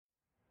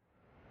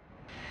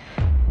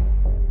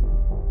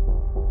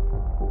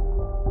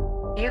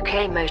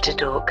UK Motor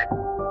Talk.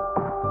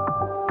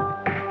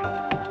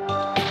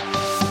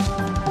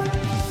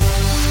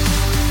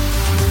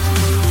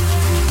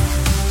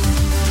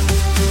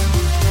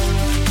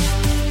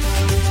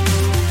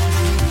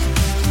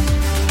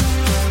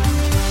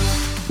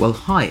 Well,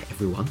 hi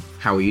everyone.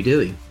 How are you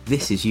doing?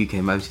 This is UK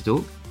Motor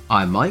Talk.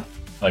 I'm Mike.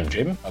 I'm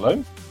Jim.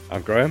 Hello.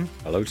 I'm Graham.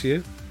 Hello to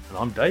you. And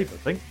I'm Dave, I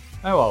think.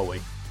 How are we?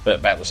 But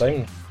about the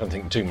same. I don't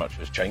think too much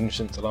has changed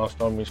since the last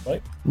time we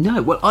spoke.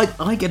 No, well,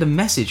 I get a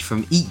message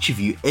from each of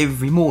you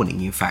every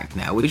morning, in fact,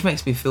 now, which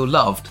makes me feel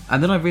loved.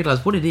 And then I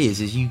realise what it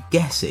is you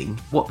guessing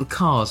what the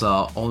cars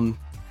are on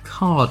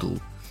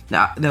Cardle.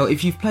 Now,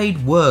 if you've played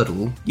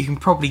Wordle, you can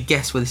probably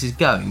guess where this is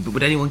going, but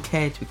would anyone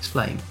care to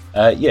explain?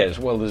 Yes,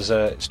 well,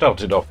 it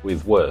started off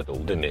with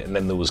Wordle, didn't it? And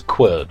then there was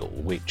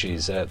Quordle, which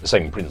is the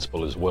same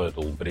principle as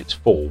Wordle, but it's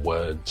 4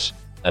 words,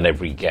 and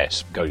every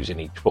guess goes in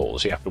each 4.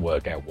 So you have to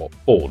work out what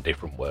 4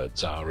 different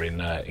words are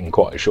in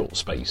quite a short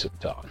space of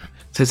time.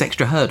 So it's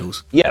extra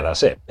hurdles? Yeah,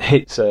 that's it.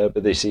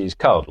 But this is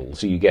Cardle,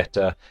 so you get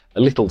a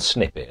little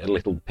snippet, a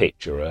little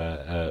picture,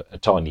 a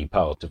tiny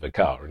part of a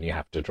car, and you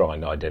have to try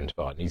and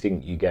identify it. And you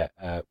think you get,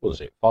 5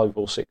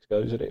 or 6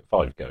 goes at it?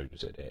 5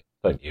 goes at it,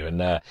 don't you?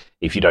 And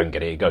if you don't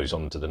get it, it goes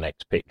on to the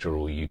next picture,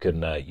 or you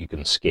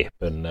can skip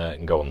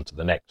and go on to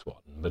the next one.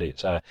 But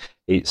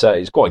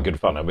it's quite good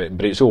fun.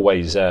 But it's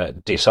always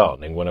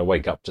disheartening when I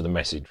wake up to the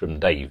message from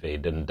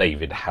David, and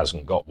David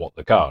hasn't got what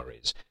the car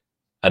is.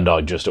 And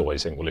I just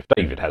always think, well, if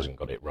David hasn't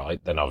got it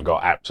right, then I've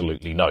got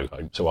absolutely no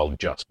hope, so I'll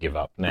just give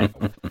up now.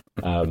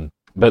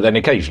 But then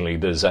occasionally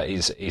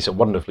it's a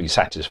wonderfully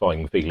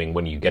satisfying feeling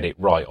when you get it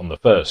right on the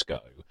first go.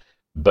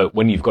 But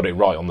when you've got it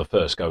right on the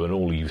first go and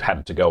all you've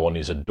had to go on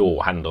is a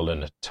door handle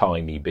and a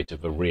tiny bit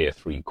of a rear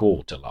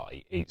 3/4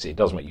 light, it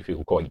does make you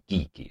feel quite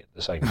geeky at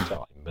the same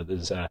time. But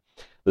there's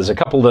a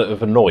couple that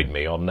have annoyed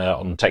me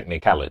on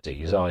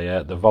technicalities.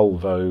 The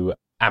Volvo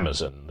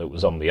Amazon that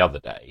was on the other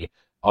day,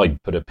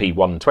 I'd put a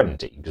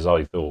P120 because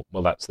I thought,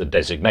 well, that's the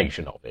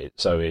designation of it.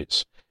 So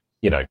it's,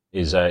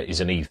 is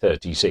an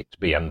E36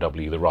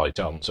 BMW the right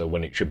answer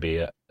when it should be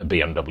a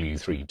BMW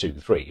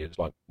 323? It's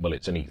like, well,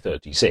 it's an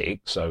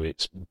E36, so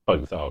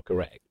both are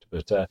correct.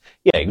 But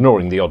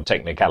ignoring the odd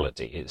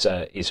technicality, it's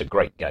a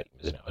great game,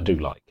 isn't it? I do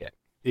like it.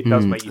 It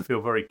does make you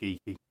feel very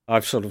geeky.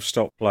 I've sort of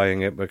stopped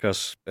playing it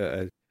because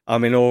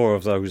I'm in awe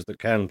of those that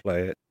can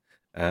play it.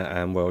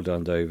 And well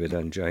done, David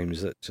and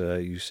James, that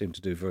you seem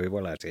to do very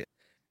well at it.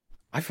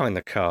 I find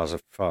the cars are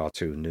far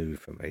too new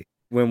for me.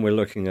 When we're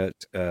looking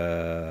at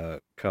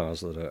cars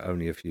that are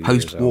only a few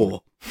Post-war. years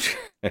old.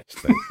 Yes,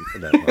 thank you for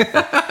that.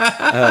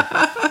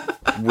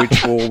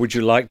 Which war would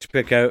you like to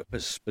pick out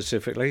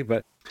specifically?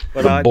 But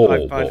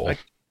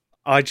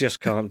I just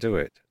can't do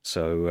it.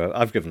 So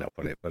I've given up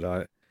on it,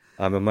 but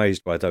I'm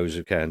amazed by those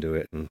who can do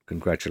it, and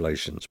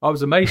congratulations. I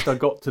was amazed I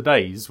got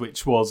today's,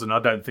 which was, and I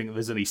don't think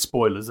there's any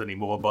spoilers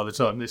anymore. By the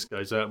time this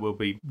goes out, we'll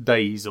be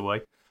days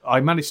away. I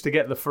managed to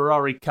get the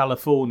Ferrari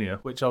California,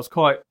 which I was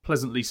quite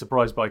pleasantly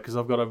surprised by because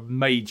I've got a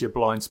major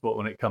blind spot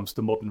when it comes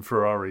to modern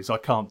Ferraris. I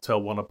can't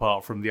tell one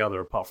apart from the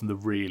other, apart from the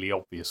really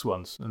obvious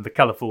ones. And the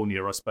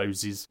California, I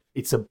suppose,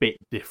 it's a bit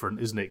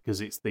different, isn't it? Because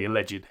it's the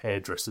alleged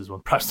hairdresser's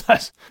one. Perhaps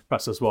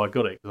that's why I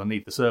got it, because I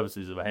need the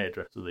services of a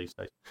hairdresser these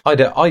days.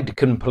 I'd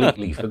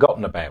completely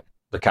forgotten about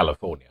the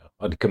California.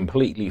 I'd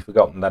completely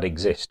forgotten that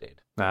existed.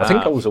 I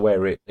think I was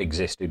aware it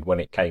existed when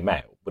it came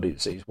out, but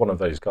it's one of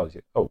those cars.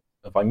 Oh,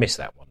 have I missed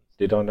that one?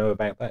 Did I know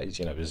about that?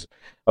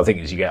 I think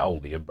as you get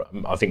older,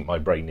 I think my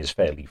brain is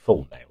fairly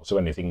full now. So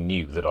anything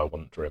new that I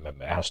want to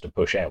remember has to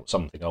push out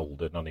something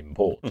old and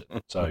unimportant.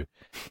 So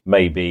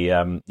maybe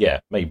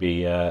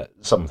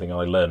something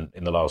I learned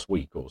in the last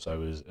week or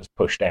so has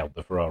pushed out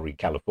the Ferrari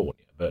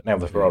California. But now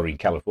the Ferrari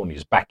California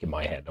is back in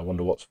my head. I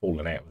wonder what's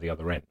fallen out of the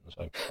other end.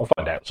 So I'll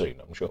find out soon,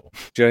 I'm sure.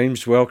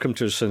 James, welcome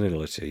to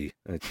senility.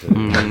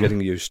 I'm getting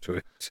used to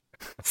it.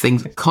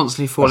 Things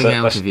constantly falling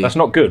out of you. That's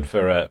not good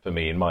for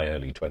me in my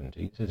early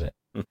 20s, is it?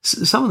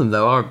 Some of them,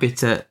 though, are a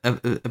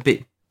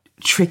bit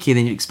trickier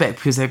than you'd expect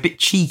because they're a bit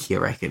cheeky, I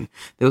reckon.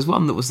 There was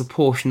one that was the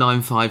Porsche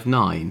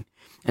 959, and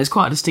it's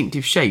quite a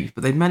distinctive shape,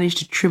 but they managed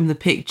to trim the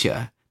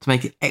picture to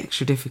make it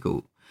extra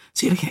difficult.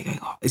 So you're looking at it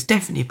going, it's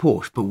definitely a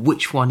Porsche, but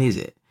which one is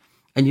it?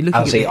 And you're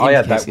looking at it. I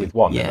had that with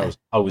one. Yeah.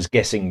 I was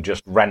guessing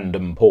just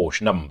random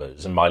Porsche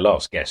numbers, and my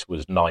last guess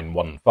was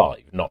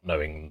 915, not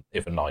knowing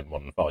if a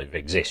 915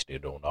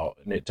 existed or not.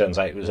 And it turns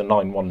out it was a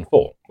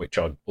 914, which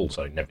I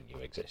also never knew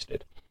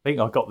existed. I think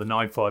I got the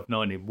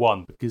 959 in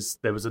one because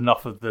there was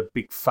enough of the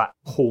big fat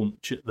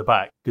haunch at the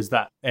back, because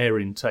that air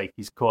intake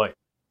is quite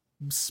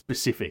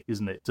specific,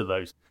 isn't it, to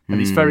those?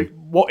 And it's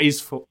what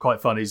is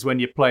quite fun is when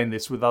you're playing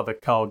this with other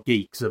car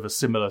geeks of a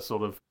similar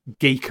sort of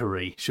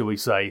geekery, shall we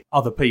say,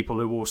 other people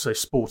who also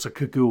sport a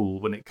cagoule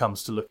when it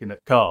comes to looking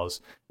at cars,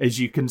 as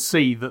you can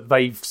see that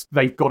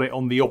they've got it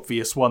on the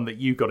obvious one that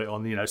you got it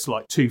on, it's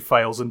like 2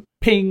 fails and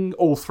ping,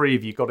 all 3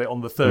 of you got it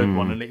on the third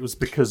one, and it was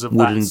because of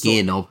wooden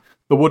gear knob.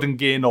 The wooden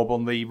gear knob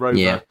on the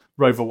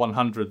Rover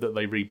 100 that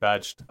they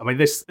rebadged. I mean,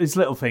 there's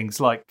little things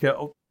like,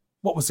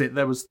 what was it?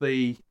 There was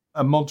the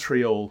a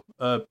Montreal,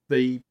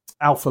 the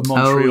Alpha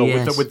Montreal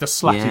yes. with the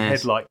slatted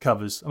Yes. headlight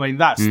covers. I mean,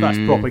 that's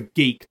proper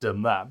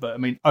geekdom, that. But I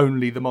mean,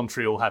 only the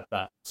Montreal had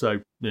that.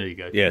 So there you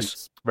go. Yes.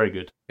 It's very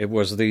good. It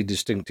was the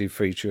distinctive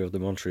feature of the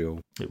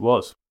Montreal. It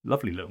was.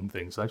 Lovely looking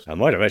things, though. I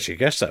might have actually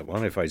guessed that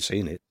one if I'd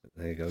seen it.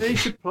 There you go. You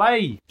should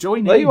play.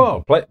 Join There in. you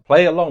are.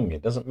 Play along.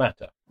 It doesn't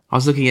matter. I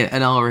was looking at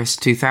an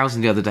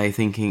RS2000 the other day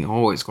thinking,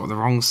 it's got the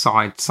wrong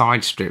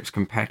side strips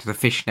compared to the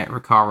fishnet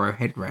Recaro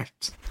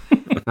headrests.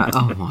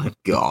 Oh my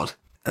God.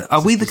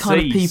 Are we the kind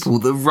of disease. people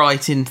that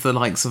write into the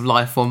likes of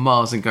Life on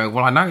Mars and go,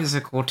 well, I know it's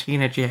a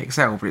Cortina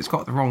GXL, but it's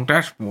got the wrong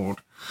dashboard?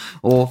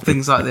 Or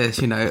things like this,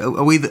 you know.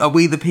 Are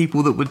we the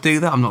people that would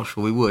do that? I'm not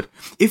sure we would.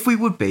 If we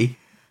would be,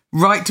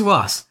 write to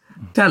us.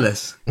 Tell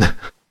us.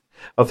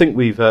 I think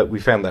we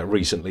found that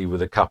recently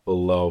with a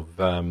couple of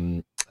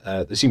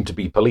there seem to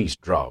be police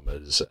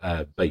dramas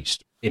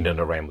based in and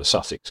around the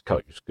Sussex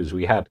coast, because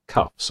we had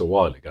Cuffs a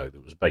while ago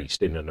that was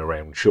based in and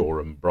around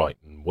Shoreham,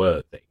 Brighton,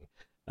 Worthing,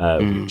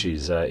 which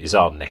is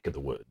our neck of the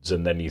woods.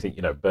 And then you think,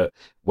 but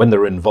when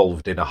they're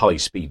involved in a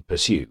high-speed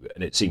pursuit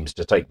and it seems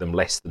to take them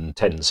less than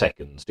 10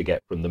 seconds to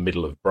get from the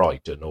middle of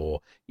Brighton or,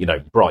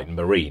 Brighton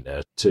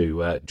Marina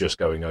to just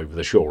going over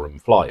the Shoreham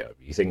flyover,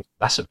 you think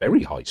that's a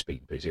very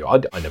high-speed pursuit.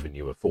 I never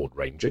knew a Ford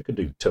Ranger could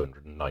do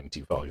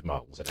 295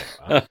 miles an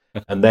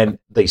hour. And then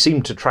they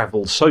seem to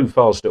travel so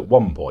fast at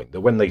one point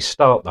that when they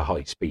start the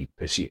high-speed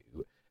pursuit,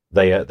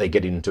 they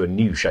get into a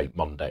new shape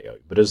Mondeo,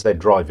 but as they're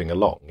driving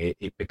along,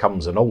 it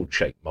becomes an old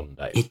shape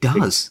Mondeo. It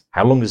does.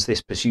 How long has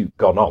this pursuit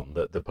gone on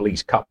that the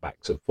police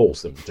cutbacks have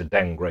forced them to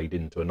downgrade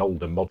into an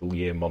older model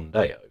year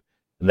Mondeo?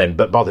 And then,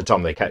 but by the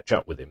time they catch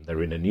up with him,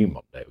 they're in a new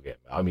Mondeo again.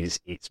 I mean,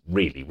 it's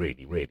really,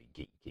 really, really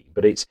geeky,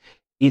 but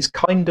it's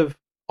kind of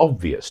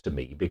obvious to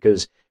me,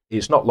 because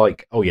it's not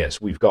like, oh yes,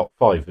 we've got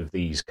 5 of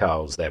these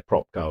cars, they're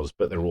prop cars,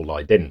 but they're all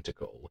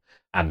identical,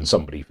 and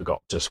somebody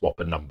forgot to swap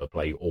a number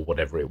plate or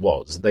whatever it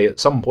was. They at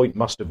some point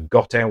must have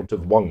got out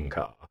of one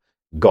car,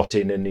 got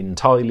in an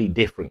entirely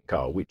different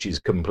car, which is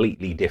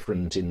completely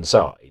different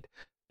inside,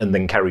 and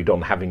then carried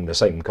on having the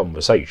same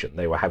conversation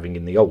they were having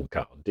in the old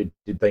car. Did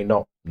they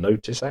not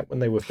notice that when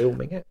they were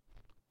filming it?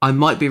 I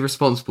might be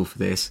responsible for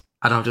this,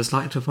 and I'd just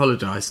like to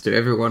apologise to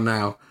everyone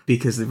now,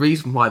 because the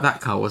reason why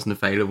that car wasn't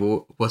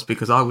available was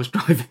because I was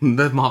driving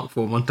the Mark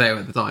IV Mondeo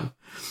at the time,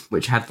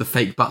 which had the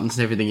fake buttons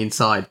and everything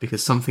inside,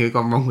 because something had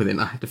gone wrong with it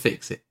and I had to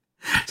fix it.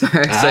 So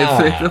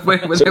when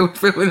they were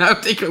filming that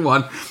particular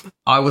one,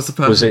 I was the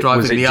person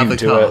driving the other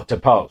car. To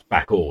parts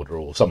back order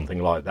or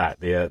something like that?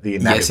 The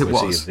inadequacy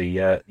was. of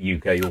the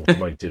UK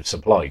automotive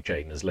supply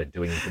chain has led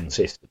to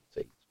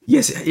inconsistency.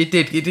 Yes, it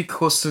did. It did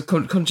cause some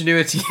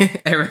continuity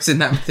errors in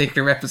that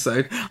particular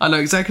episode. I know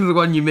exactly the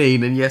one you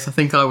mean, and yes, I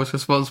think I was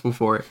responsible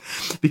for it,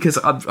 because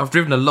I've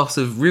driven a lot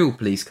of real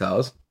police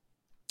cars.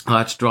 I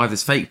had to drive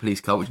this fake police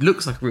car, which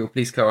looks like a real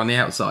police car on the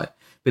outside,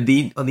 but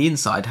on the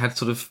inside had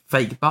sort of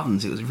fake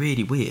buttons. It was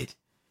really weird.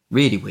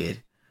 Really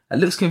weird. It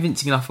looks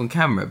convincing enough on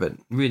camera, but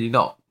really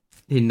not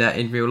in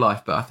real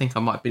life. But I think I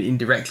might have been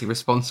indirectly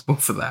responsible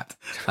for that.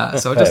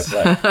 So I just...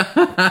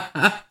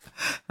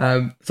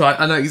 so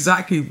I know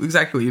exactly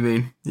what you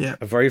mean. Yeah,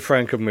 A very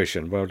frank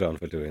admission. Well done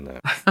for doing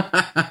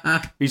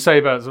that. You say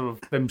about sort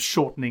of them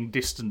shortening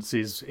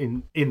distances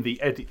in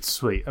the edit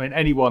suite. I mean,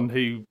 anyone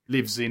who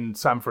lives in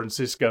San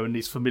Francisco and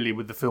is familiar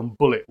with the film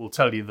Bullet will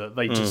tell you that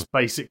they just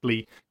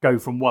basically go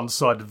from one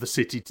side of the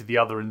city to the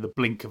other in the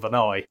blink of an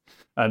eye.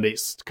 And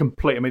it's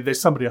complete. I mean, there's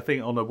somebody, I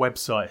think, on a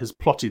website has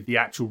plotted the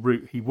actual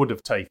route he would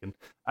have taken,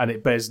 and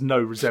it bears no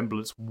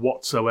resemblance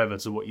whatsoever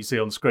to what you see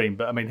on screen.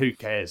 But I mean, who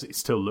cares? It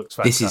still looks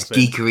fantastic. This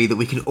is geekery that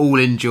we can all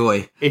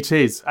enjoy. It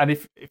is. And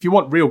if you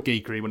want real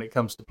geekery when it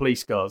comes to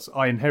police cars,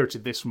 I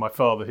inherited this from my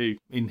father, who,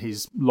 in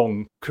his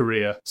long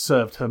career,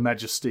 served Her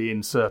Majesty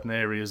in certain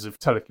areas of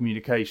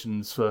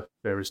telecommunications for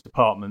various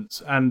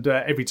departments. And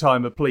every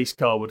time a police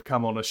car would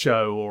come on a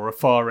show or a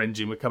fire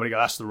engine would come and go,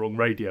 that's the wrong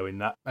radio in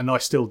that. And I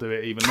still do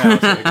it even now.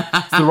 So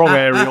it's the wrong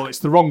aerial, it's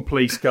the wrong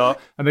police car.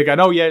 And they're going,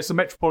 oh yeah, it's the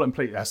Metropolitan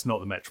Police. That's not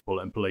the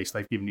Metropolitan Police.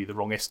 They've given you the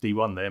wrong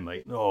SD1 there,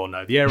 mate. Oh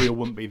no, the aerial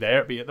wouldn't be there.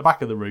 It'd be at the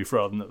back of the roof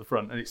rather than at the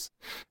front. And it's,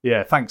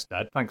 yeah, thanks,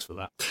 Dad. Thanks for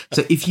that.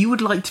 So if you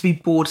would like to be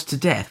bored to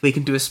death, we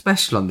can do a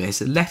special on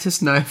this. Let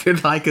us know if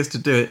you'd like us to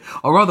do it.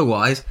 Or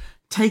otherwise,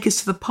 take us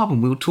to the pub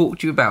and we'll talk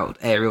to you about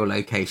aerial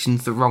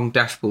locations, the wrong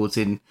dashboards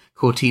in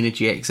Cortina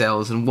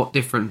GXLs, and what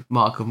different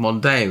mark of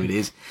Mondeo it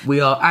is.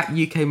 We are at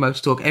UK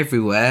Motor Talk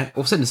everywhere,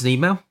 or send us an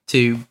email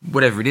to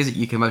whatever it is at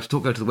UK Motor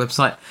Talk. Go to the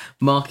website,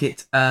 mark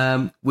it.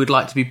 We'd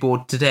like to be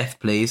bored to death,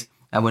 please.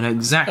 And we know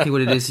exactly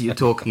what it is that you're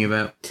talking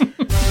about.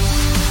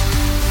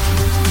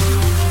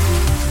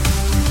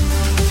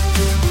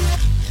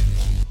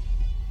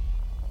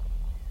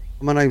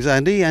 My name's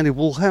Andy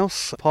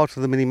Woolhouse, part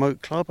of the Mini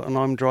Moke Club, and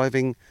I'm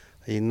driving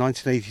a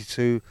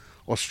 1982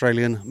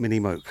 Australian Mini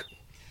Moke.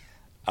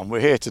 And we're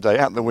here today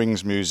at the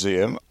Wings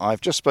Museum.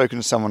 I've just spoken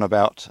to someone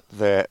about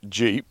their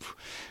Jeep.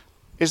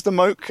 Is the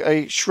Moke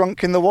a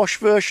shrunk in the wash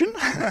version?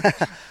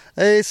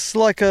 It's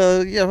like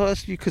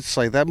you could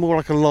say that, more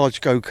like a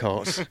large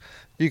go-kart.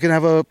 You can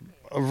have a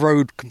a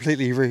road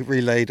completely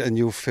relayed, and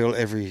you'll feel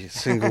every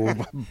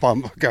single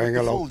bump going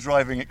along. Full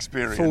driving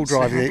experience. Full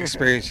driving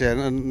experience, yeah,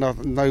 and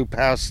no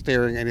power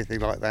steering, anything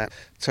like that.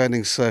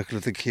 Turning circle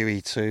of the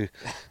QE2.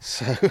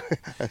 So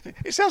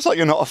It sounds like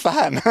you're not a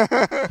fan.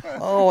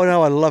 oh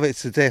no, I love it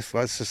to death.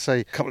 As I say,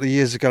 a couple of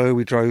years ago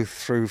we drove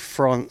through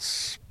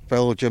France,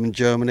 Belgium and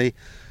Germany,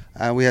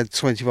 and we had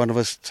 21 of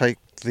us take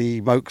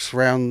the Mokes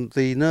round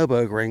the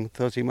Nürburgring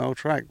 30-mile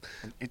track.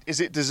 Is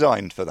it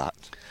designed for that?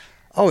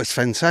 Oh, it's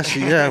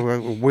fantastic, yeah.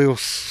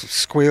 Wheels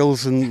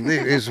squeals, and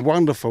it is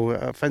wonderful.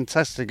 A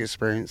fantastic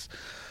experience.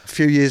 A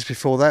few years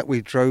before that,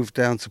 we drove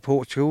down to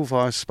Portugal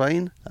via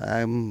Spain.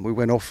 We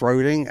went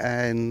off-roading,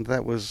 and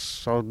that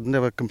was... I'll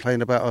never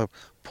complain about a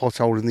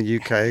pothole in the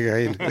UK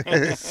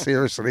again.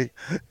 Seriously.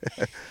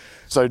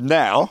 So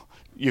now,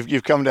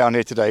 you've come down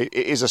here today.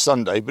 It is a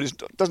Sunday, but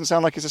it doesn't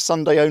sound like it's a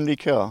Sunday-only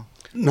car.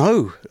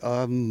 No,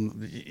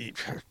 you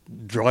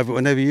drive it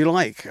whenever you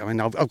like. I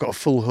mean, I've got a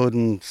full hood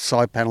and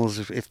side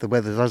panels if the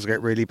weather does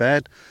get really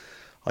bad.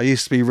 I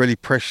used to be really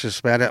precious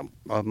about it.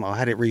 I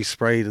had it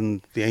resprayed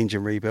and the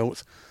engine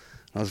rebuilt.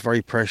 I was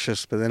very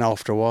precious, but then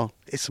after a while,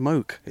 it's a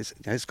Moke. It's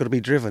got to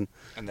be driven.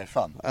 And they're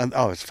fun. And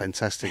it's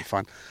fantastic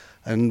fun.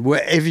 And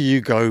wherever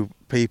you go,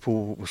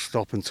 people will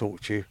stop and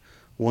talk to you,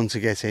 want to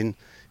get in.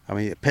 I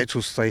mean,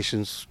 petrol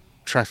stations,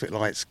 traffic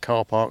lights,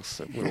 car parks,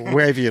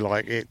 wherever you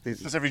like it.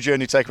 Does every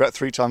journey take about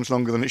 3 times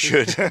longer than it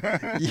should?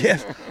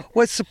 Yes.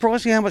 Well, it's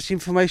surprising how much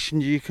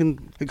information you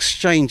can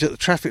exchange at the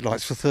traffic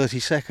lights for 30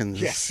 seconds.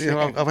 Yes. You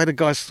know, I've had a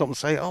guy stop and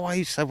say, "Oh, I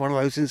used to have one of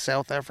those in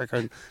South Africa,"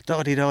 and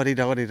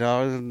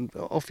da-di-da-di-da-di-da, and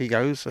off he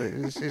goes.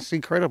 It's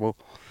incredible.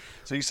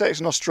 So you say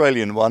it's an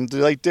Australian one. Do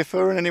they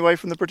differ in any way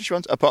from the British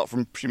ones, apart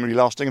from presumably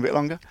lasting a bit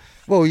longer?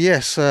 Well,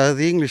 yes,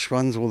 the English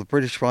ones or the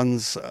British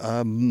ones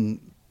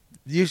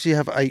usually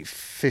have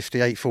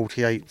 850,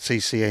 848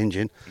 cc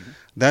engine. Mm-hmm.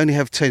 They only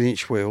have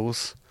 10-inch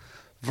wheels,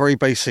 very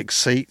basic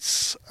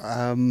seats,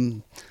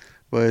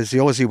 whereas the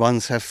Aussie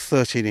ones have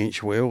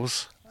 13-inch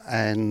wheels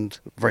and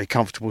very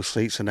comfortable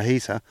seats and a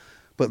heater.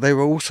 But they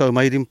were also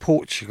made in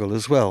Portugal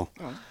as well.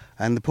 Oh.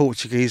 And the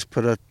Portuguese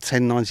put a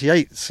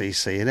 1098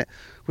 cc in it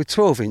with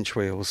 12-inch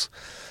wheels,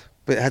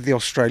 but it had the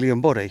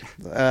Australian body.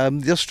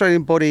 The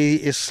Australian body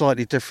is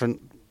slightly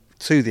different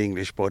to the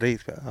English body,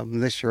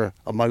 unless you're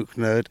a Moke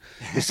nerd.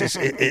 It's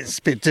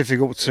a bit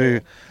difficult to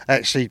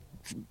actually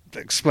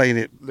explain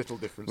it. Little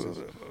differences.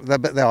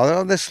 But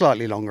they're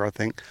slightly longer, I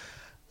think.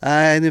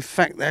 And in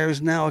fact, there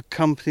is now a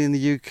company in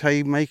the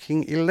UK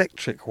making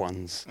electric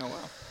ones. Oh,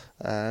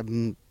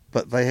 wow.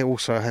 But they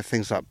also have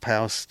things like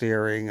power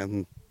steering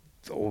and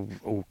all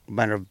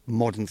manner of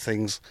modern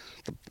things.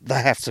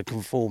 They have to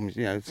conform,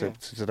 to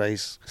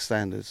today's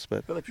standards.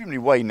 But they presumably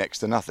weigh next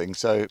to nothing,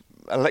 so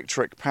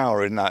electric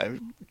power in that,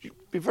 it'd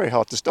be very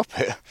hard to stop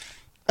it.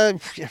 Well,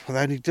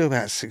 they only do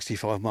about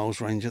 65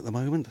 miles range at the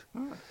moment.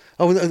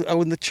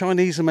 And the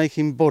Chinese are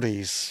making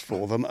bodies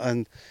for them,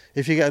 and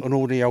if you get an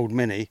ordinary old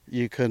Mini,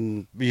 you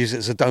can use it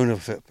as a donor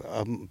fit,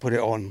 put it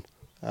on.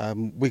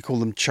 We call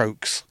them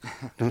chokes,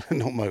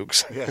 not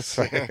Mokes, yes.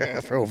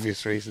 For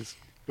obvious reasons.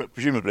 But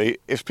presumably,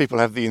 if people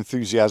have the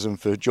enthusiasm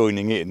for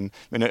joining in,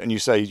 and you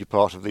say you're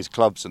part of these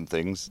clubs and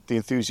things, the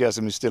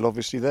enthusiasm is still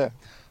obviously there.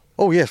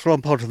 Oh yes, well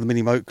I'm part of the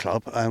Mini Moke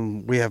Club,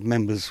 and we have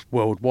members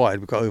worldwide.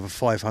 We've got over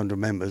 500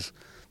 members,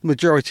 the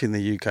majority in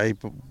the UK,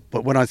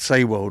 but when I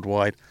say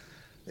worldwide,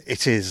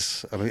 it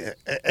is, I mean,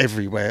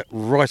 everywhere,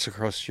 right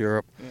across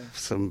Europe,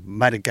 some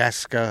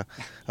Madagascar,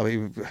 I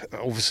mean,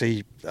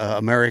 obviously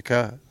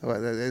America,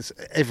 it's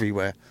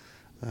everywhere.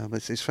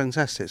 It's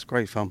fantastic, it's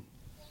great fun.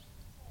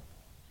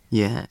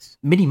 Yes,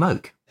 Mini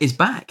Moke is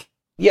back.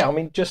 Yeah, I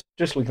mean, just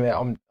looking at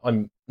it,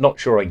 I'm not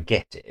sure I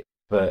get it,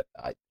 but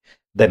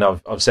then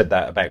I've said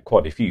that about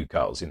quite a few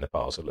cars in the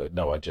past.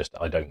 No, I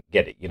don't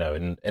get it.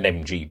 An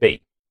MGB,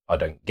 I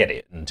don't get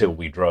it until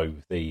we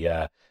drove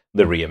the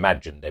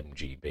reimagined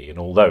MGB, and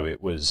although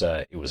it was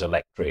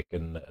electric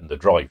and the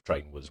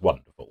drivetrain was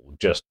wonderful,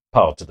 just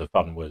part of the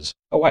fun was,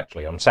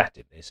 actually I'm sat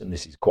in this and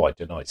this is quite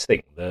a nice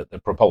thing.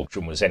 The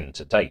propulsion was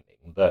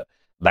entertaining, but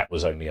that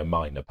was only a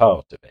minor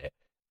part of it.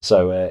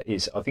 So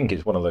I think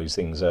it's one of those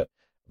things that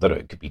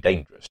it could be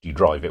dangerous. You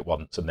drive it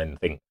once and then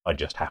think, I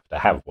just have to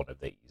have one of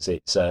these.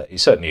 It's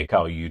certainly a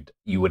car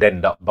you would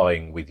end up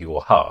buying with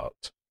your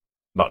heart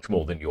much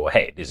more than your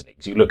head, isn't it?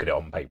 Because you look at it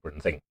on paper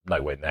and think,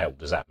 no way in the hell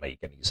does that make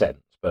any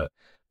sense. But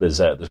there's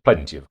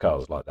plenty of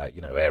cars like that,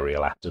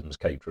 Ariel Atoms,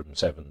 Caterham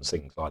 7s,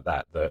 things like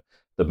that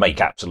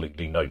make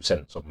absolutely no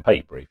sense on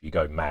paper. If you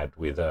go mad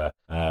with I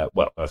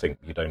think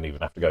you don't even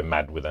have to go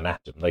mad with an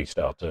Atom. They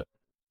start at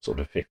sort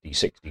of 50,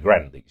 60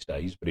 grand these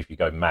days. But if you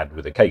go mad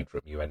with a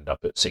Caterham, you end up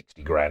at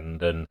 60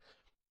 grand, and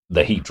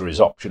the heater is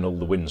optional,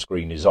 the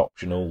windscreen is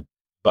optional,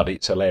 but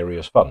it's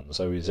hilarious fun.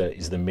 So is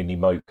the Mini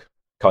Moke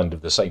kind of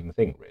the same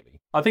thing,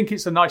 really? I think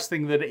it's a nice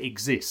thing that it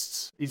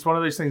exists. It's one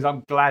of those things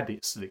I'm glad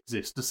it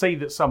exists. To see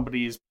that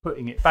somebody is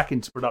putting it back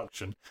into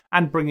production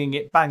and bringing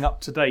it bang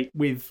up to date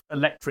with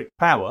electric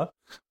power,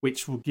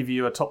 which will give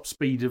you a top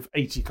speed of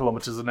 80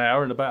 kilometres an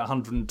hour and about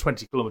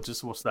 120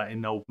 kilometres. What's that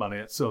in old money?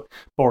 That's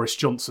Boris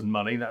Johnson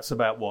money. That's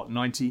about,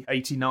 90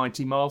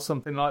 miles,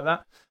 something like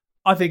that.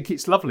 I think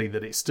it's lovely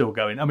that it's still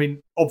going. I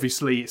mean,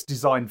 obviously, it's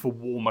designed for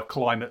warmer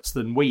climates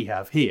than we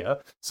have here,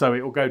 so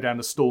it will go down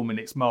a storm in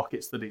its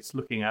markets that it's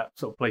looking at,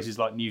 sort of places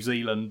like New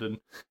Zealand and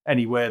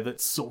anywhere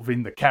that's sort of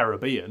in the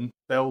Caribbean.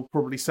 They'll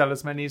probably sell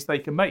as many as they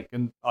can make,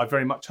 and I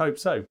very much hope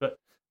so. But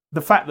the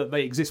fact that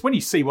they exist, when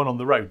you see one on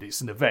the road, it's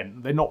an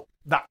event. They're not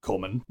that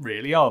common,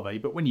 really, are they?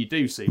 But when you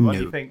do see one,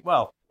 you think,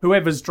 well,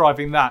 whoever's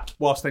driving that,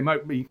 whilst they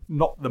might be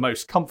not the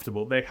most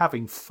comfortable, they're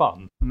having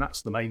fun, and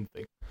that's the main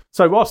thing.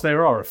 So whilst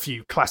there are a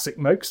few classic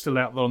Mokes still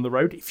out there on the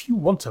road, if you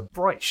want a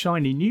bright,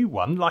 shiny new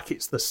one, like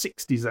it's the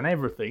 60s and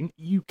everything,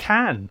 you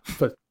can.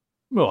 For,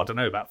 I don't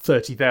know, about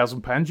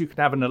 £30,000, you can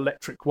have an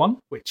electric one,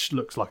 which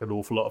looks like an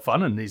awful lot of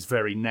fun and is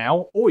very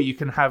now. Or you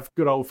can have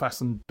good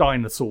old-fashioned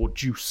dinosaur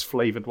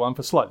juice-flavoured one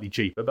for slightly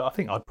cheaper, but I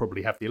think I'd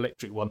probably have the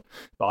electric one.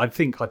 But I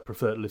think I'd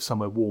prefer to live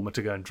somewhere warmer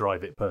to go and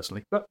drive it,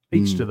 personally. But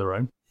each to their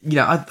own.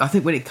 I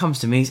think when it comes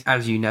to me,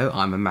 as you know,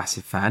 I'm a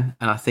massive fan,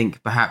 and I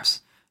think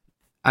perhaps,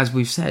 as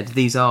we've said,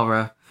 these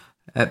are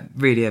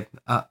really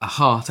a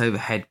heart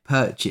overhead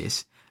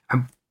purchase,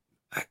 and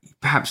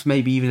perhaps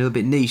maybe even a little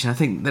bit niche. And I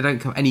think they don't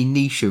come any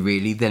nicher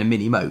really than a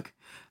mini Moke.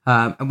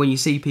 And when you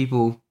see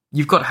people,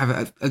 you've got to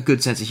have a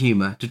good sense of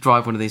humour to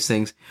drive one of these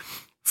things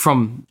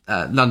from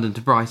London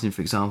to Brighton,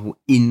 for example,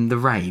 in the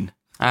rain.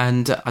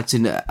 And I've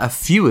seen a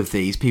few of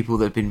these people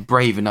that have been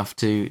brave enough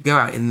to go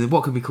out in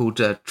what could be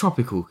called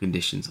tropical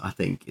conditions, I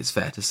think it's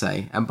fair to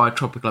say. And by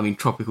tropical, I mean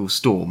tropical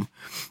storm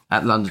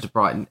at London to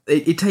Brighton.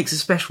 It takes a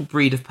special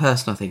breed of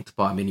person, I think, to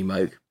buy a mini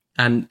Moke.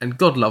 And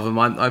God love them,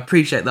 I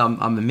appreciate that I'm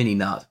a mini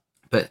nut.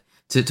 But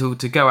to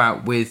go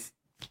out with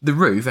the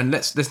roof, and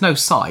there's no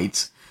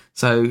sides,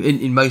 so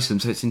in most of them,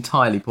 so it's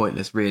entirely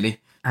pointless,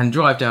 really. And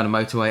drive down a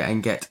motorway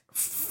and get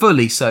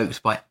fully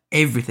soaked by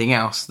everything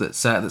else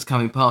that's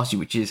coming past you,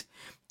 which is,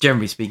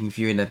 generally speaking, if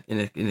you're in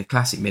a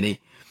classic mini,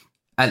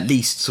 at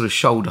least sort of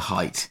shoulder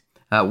height,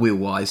 wheel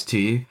wise to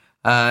you,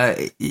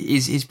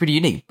 is pretty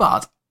unique.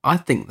 But I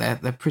think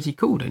they're pretty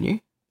cool, don't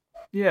you?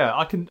 Yeah,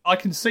 I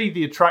can see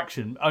the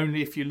attraction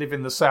only if you live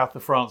in the south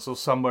of France or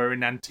somewhere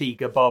in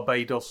Antigua,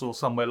 Barbados, or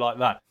somewhere like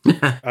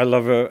that. I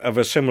love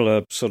a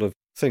similar sort of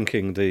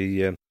thinking.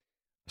 I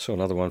saw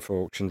another one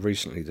for auction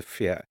recently, the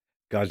Fiat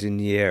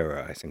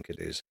Gardiniera, I think it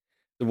is,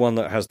 the one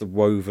that has the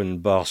woven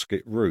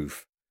basket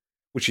roof,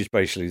 which is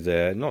basically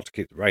there not to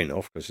keep the rain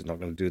off, because it's not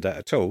going to do that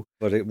at all,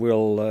 but it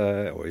will,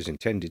 or is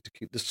intended to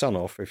keep the sun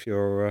off if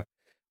you're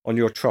on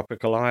your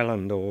tropical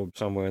island or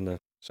somewhere in the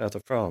south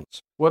of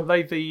France. Weren't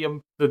they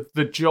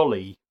the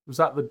Jolly? Was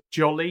that the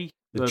Jolly?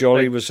 The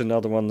Jolly was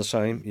another one the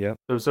same, yeah.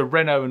 There was a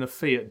Renault and a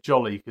Fiat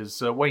Jolly,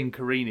 because Wayne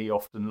Carini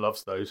often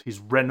loves those. His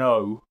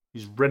Renault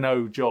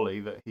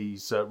Jolly that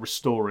he's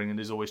restoring and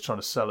is always trying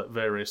to sell at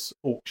various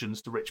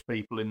auctions to rich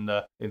people in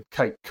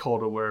Cape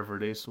Cod or wherever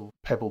it is, or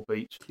Pebble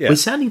Beach. Yeah. We're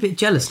sounding a bit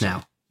jealous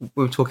now.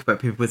 We're talking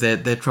about people with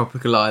their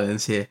tropical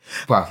islands here.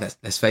 Well,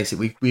 let's face it,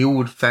 we all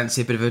would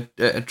fancy a bit of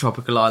a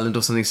tropical island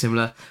or something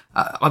similar.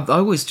 I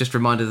always just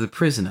reminded of The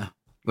Prisoner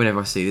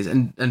whenever I see this,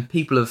 and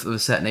people of a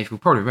certain age will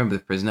probably remember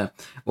The Prisoner,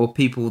 or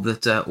people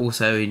that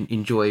also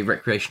enjoy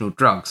recreational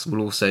drugs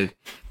will also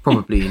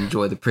probably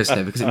enjoy The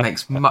Prisoner, because it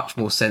makes much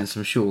more sense,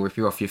 I'm sure, if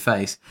you're off your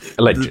face.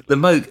 Allegedly. The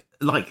Moke,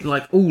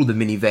 like all the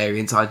mini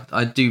variants,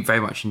 I do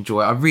very much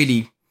enjoy. I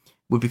really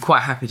would be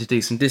quite happy to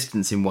do some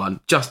distance in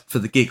one, just for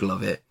the giggle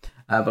of it.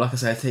 But like I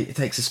say, it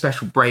takes a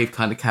special brave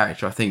kind of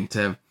character, I think,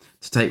 to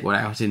take one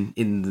out in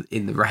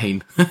the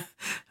rain,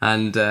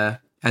 and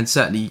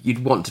certainly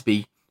you'd want to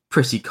be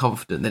pretty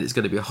confident that it's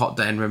going to be a hot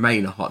day and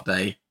remain a hot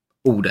day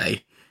all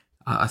day.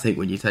 I think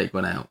when you take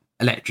one out,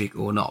 electric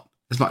or not,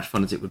 as much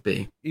fun as it would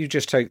be. You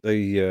just take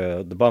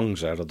the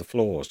bungs out of the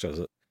floor so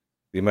that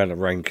the amount of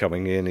rain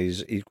coming in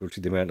is equal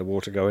to the amount of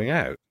water going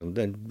out, and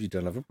then you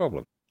don't have a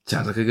problem.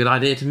 Sounds like a good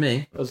idea to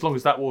me. As long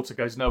as that water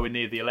goes nowhere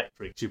near the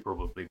electrics, you'd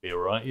probably be all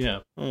right.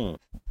 Yeah.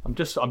 I'm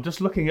just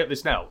looking at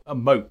this now. A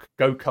Moke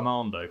Go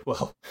Commando.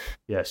 Well,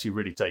 yes, you're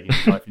really taking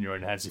your life in your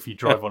own hands if you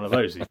drive one of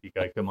those. If you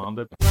go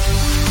Commando.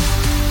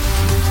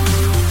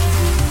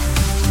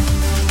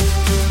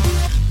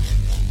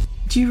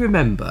 Do you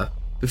remember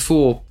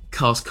before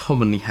cars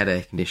commonly had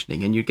air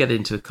conditioning, and you'd get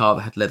into a car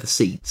that had leather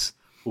seats,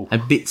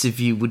 and bits of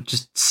you would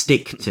just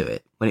stick to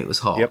it when it was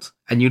hot,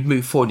 and you'd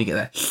move forward and you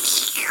get that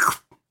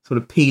sort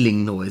of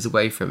peeling noise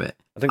away from it?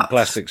 I think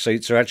plastic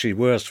seats are actually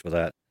worse for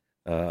that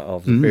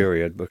of the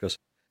period, because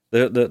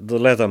the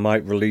leather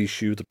might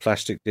release you, the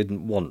plastic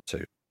didn't want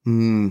to.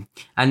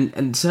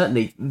 And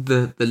certainly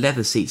the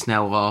leather seats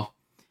now are,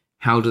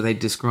 how do they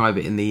describe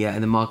it in the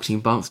marketing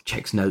advance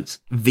checks notes?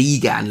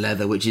 Vegan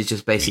leather, which is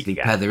just basically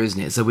leather,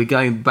 isn't it? So we're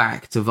going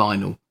back to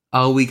vinyl.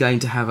 Are we going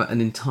to have an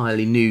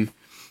entirely new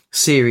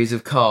series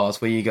of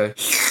cars where you go,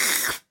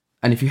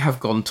 and if you have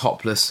gone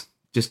topless,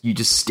 you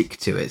just stick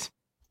to it?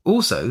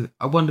 Also,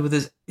 I wonder whether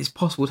it's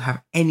possible to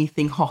have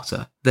anything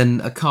hotter than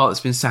a car that's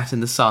been sat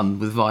in the sun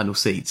with vinyl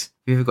seats.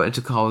 Have you ever got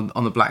into a car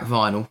on the black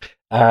vinyl?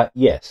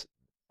 Yes,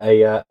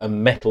 a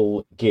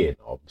metal gear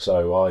knob.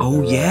 So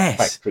either yes.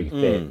 Factory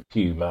Fit,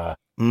 Puma,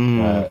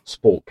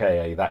 Sport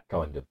KA, that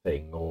kind of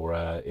thing, or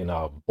in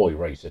our boy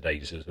racer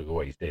days, as we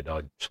always did,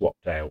 I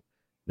swapped out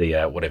the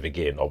whatever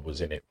gear knob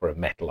was in it for a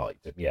metal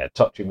item. Yeah,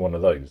 touching one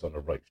of those on a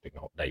roasting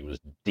hot day was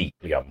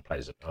deeply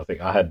unpleasant. I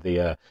think I had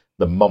the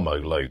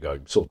Momo logo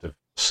sort of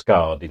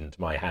scarred into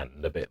my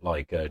hand, a bit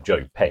like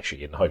Joe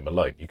Pesci in Home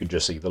Alone. You could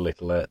just see the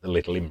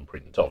little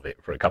imprint of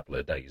it for a couple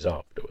of days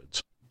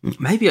afterwards.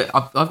 Maybe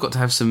I've got to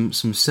have some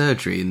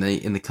surgery in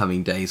the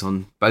coming days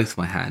on both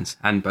my hands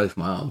and both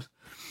my arms.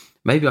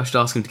 Maybe I should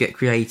ask them to get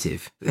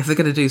creative. If they're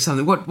going to do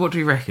something, what do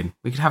you reckon?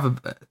 We could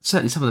have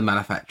certainly some of the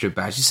manufacturer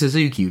badges.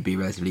 Suzuki would be a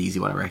relatively easy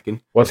one, I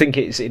reckon. Well, I think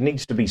it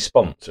needs to be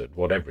sponsored,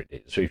 whatever it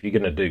is. So if you're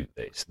going to do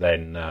this,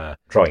 then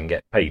try and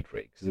get paid for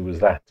it. Because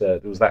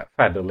there was that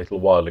fad a little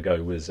while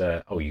ago was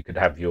you could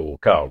have your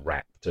car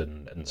wrapped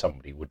and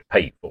somebody would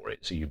pay for it,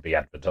 so you'd be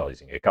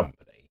advertising a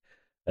company.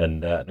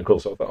 And of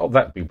course, I thought,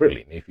 that'd be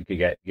brilliant if you could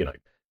get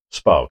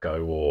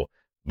Sparco or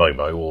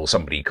Momo or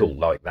somebody cool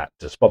like that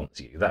to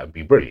sponsor you. That would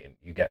be brilliant.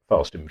 You get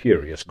Fast and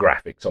Furious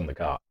graphics on the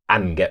car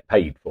and get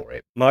paid for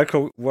it.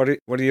 Michael, what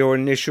are your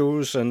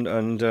initials, and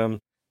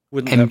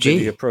wouldn't MG. that be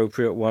the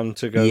appropriate one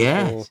to go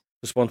for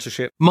the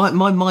sponsorship? My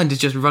mind has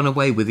just run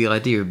away with the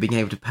idea of being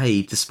able to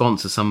pay to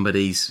sponsor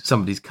somebody's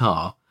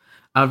car.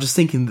 And I'm just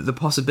thinking that the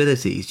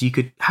possibilities, you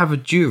could have a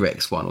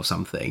Durex one or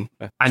something,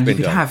 and you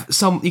could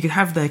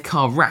have their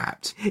car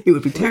wrapped. It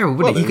would be terrible,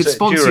 wouldn't it? You could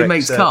sponsor your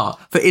mate's car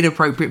for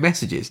inappropriate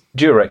messages.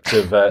 Durex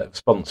have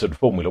sponsored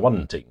Formula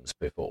One teams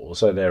before,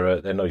 so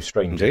they're no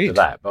stranger to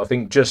that. But I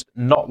think just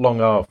not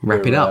long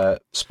after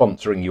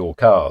sponsoring your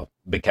car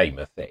became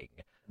a thing,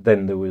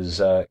 then there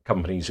was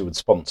companies who would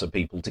sponsor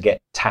people to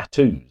get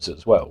tattoos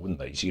as well, wouldn't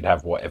they? So you'd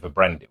have whatever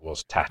brand it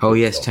was tattooed. Oh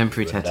yes,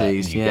 temporary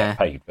tattoos. And you get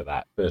paid for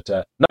that, but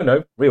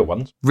no, real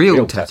ones.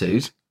 Real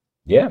tattoos.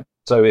 Yeah.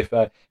 So if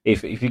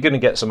you're going to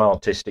get some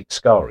artistic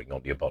scarring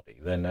on your body,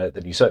 then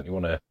you certainly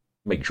want to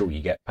make sure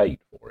you get paid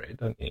for it,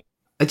 don't you?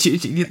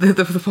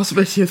 The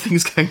possibility of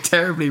things going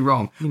terribly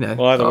wrong.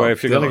 Well, either way,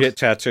 if you're going to get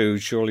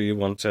tattooed, surely you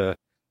want a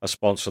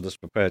sponsor that's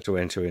prepared to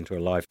enter into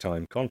a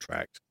lifetime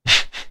contract.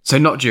 So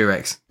not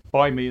Durex.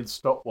 Buy me and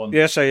stop one.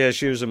 Yes,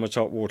 use them with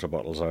top water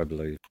bottles, I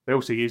believe. They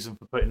also use them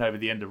for putting over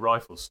the end of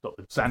rifles, stop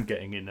the sand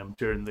getting in them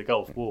during the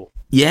Gulf War.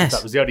 Yes.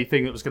 That was the only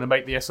thing that was going to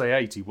make the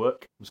SA-80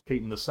 work, was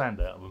keeping the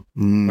sand out of them.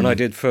 When I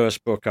did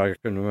first book, I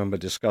can remember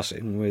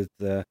discussing with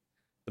the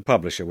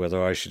publisher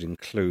whether I should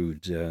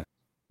include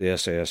the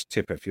SAS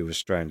tip if you were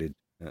stranded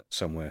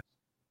somewhere,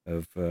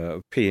 of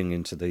peeing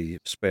into the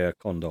spare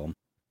condom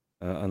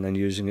and then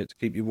using it to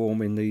keep you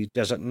warm in the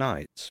desert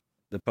nights.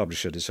 The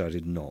publisher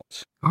decided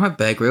not. All right,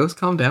 Bear Grylls,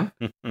 calm down.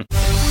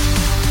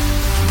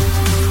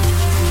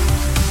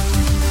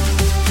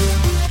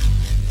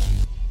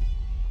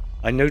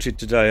 I noted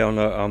today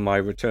on my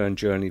return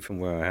journey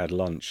from where I had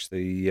lunch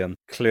the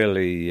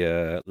clearly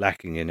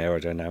lacking in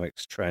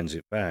aerodynamics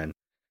transit van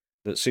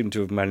that seemed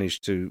to have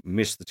managed to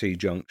miss the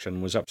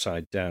T-junction, was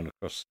upside down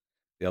across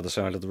the other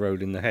side of the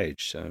road in the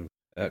hedge. So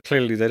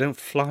clearly they don't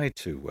fly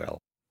too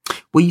well.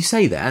 Well, you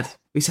say that.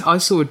 I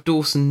saw a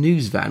Dawson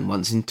News van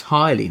once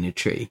entirely in a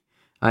tree.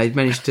 I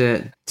managed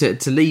to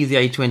leave the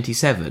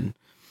A27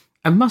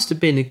 and must have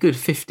been a good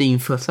 15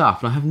 foot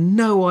up, and I have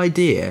no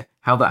idea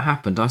how that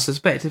happened. I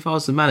suspect if I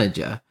was the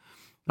manager,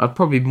 I'd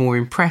probably be more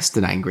impressed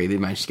than angry they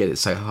managed to get it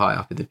so high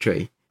up in the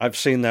tree. I've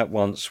seen that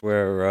once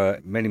where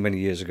many, many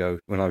years ago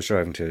when I was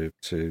driving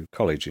to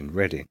college in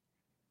Reading.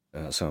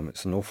 So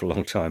it's an awful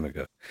long time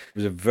ago. It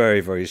was a very,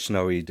 very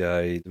snowy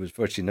day. There was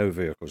virtually no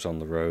vehicles on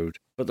the road.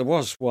 But there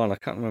was one, I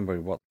can't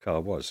remember what the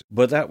car was.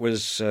 But that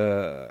was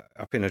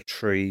up in a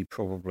tree,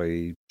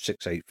 probably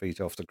 6-8 feet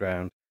off the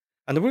ground.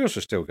 And the wheels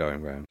were still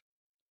going round.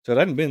 So it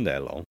hadn't been there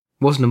long.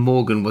 Wasn't a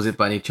Morgan, was it,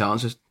 by any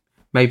chance? Just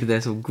maybe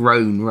they're sort of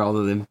grown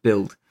rather than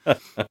built.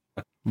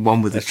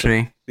 One with the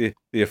tree.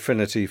 The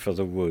affinity for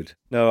the wood.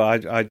 No,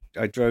 I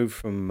drove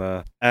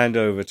from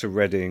Andover to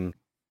Reading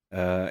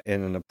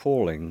in an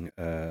appalling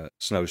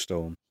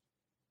snowstorm,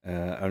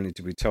 only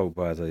to be told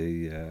by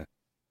the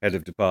head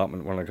of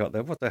department when I got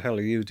there, "What the hell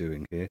are you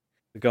doing here?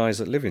 The guys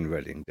that live in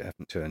Reading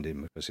haven't turned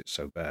in because it's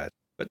so bad."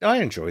 But I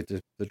enjoyed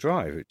the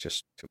drive. It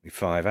just took me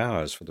 5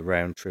 hours for the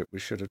round trip,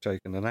 which should have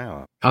taken an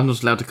hour. I'm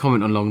not allowed to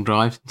comment on long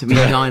drives. It took me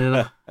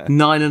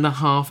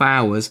 9.5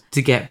 hours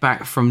to get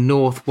back from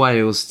North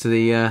Wales to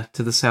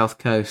the south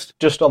coast.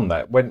 Just on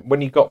that,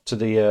 when you got to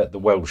the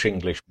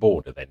Welsh-English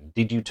border, then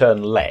did you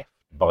turn left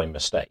by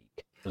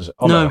mistake?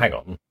 No, hang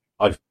on.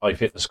 I've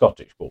hit the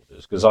Scottish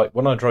borders, because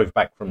when I drove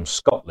back from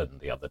Scotland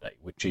the other day,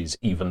 which is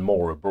even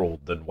more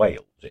abroad than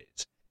Wales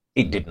is,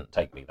 it didn't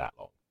take me that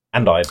long.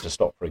 And I had to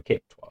stop for a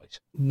kip twice.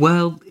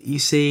 Well, you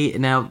see,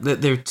 now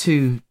there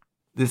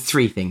are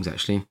three things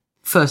actually.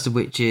 First of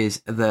which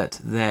is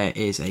that there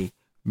is a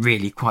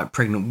really quite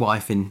pregnant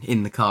wife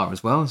in the car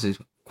as well, so it's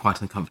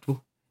quite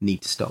uncomfortable.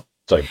 Need to stop.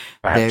 So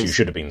perhaps you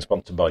should have been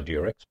sponsored by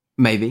Durex.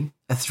 Maybe.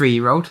 a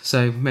 3-year-old,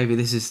 so maybe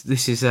this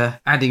is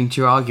adding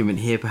to your argument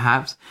here,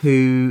 perhaps,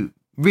 who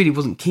really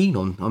wasn't keen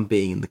on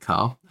being in the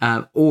car,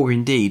 or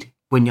indeed,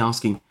 when you're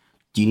asking,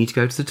 do you need to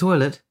go to the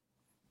toilet?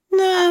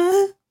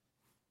 No.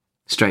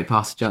 Straight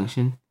past the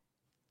junction.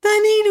 I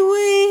need a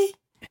wee.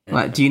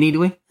 Right, do you need a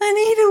wee? I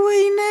need a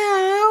wee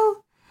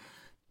now.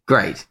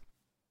 Great.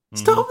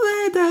 Stop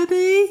there,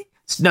 Daddy.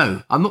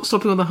 No, I'm not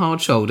stopping on the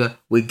hard shoulder.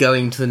 We're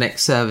going to the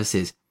next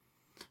services.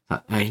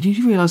 Hey, did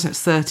you realise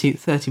that's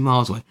 30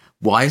 miles away?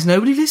 Why is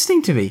nobody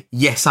listening to me?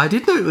 Yes, I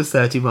did know it was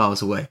 30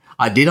 miles away.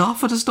 I did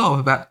offer to stop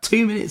about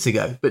 2 minutes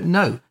ago, but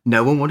no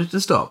one wanted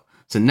to stop.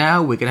 So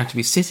now we're going to have to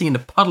be sitting in a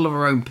puddle of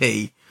our own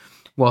pee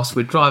whilst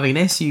we're driving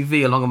an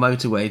SUV along a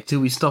motorway till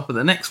we stop at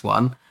the next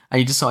one and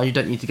you decide you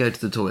don't need to go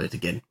to the toilet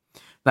again.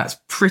 That's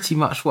pretty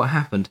much what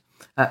happened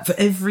for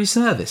every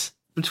service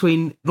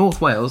between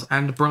North Wales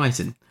and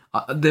Brighton.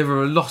 There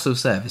are a lot of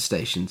service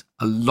stations.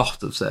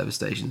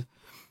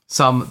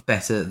 Some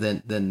better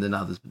than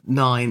others.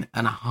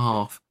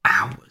 9.5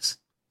 hours.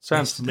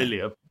 Sounds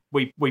familiar.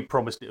 We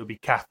promised it would be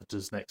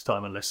catheters next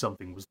time unless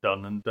something was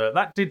done, and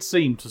that did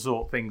seem to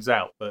sort things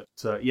out. But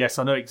yes,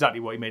 I know exactly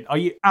what you mean. Are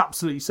you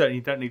absolutely certain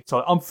you don't need the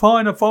toilet? I'm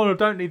fine, I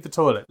don't need the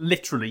toilet.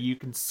 Literally, you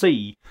can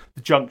see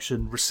the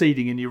junction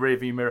receding in your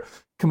rearview mirror.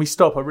 Can we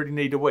stop? I really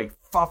need a wee.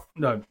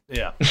 No,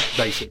 yeah,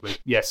 basically.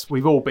 Yes,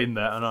 we've all been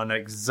there, and I know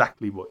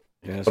exactly what.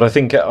 Yes. But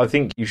I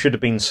think you should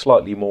have been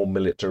slightly more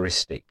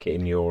militaristic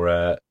in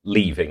your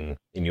leaving,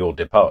 in your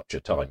departure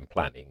time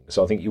planning.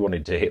 So I think you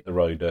wanted to hit the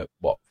road at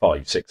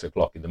 5, 6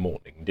 o'clock in the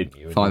morning, didn't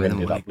you? And 5 you in the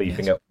ended morning, up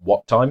leaving yes. at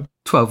what time?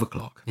 12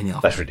 o'clock in the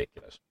afternoon. That's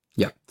ridiculous.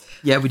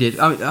 Yeah, we did.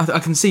 I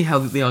can see how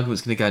the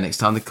argument's going to go next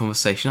time. The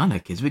conversation. I know,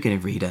 kids. We're going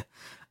to read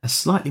a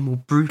slightly more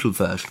brutal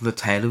version of the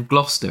Tale of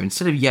Gloucester.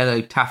 Instead of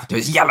yellow taffeta,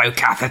 it's yellow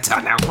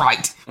catheter. Now,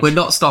 right, we're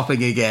not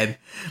stopping again.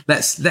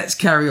 Let's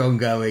carry on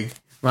going.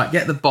 Right,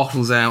 get the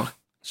bottles out.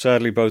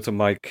 Sadly, both of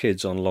my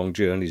kids on long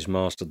journeys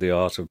mastered the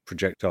art of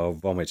projectile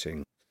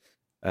vomiting.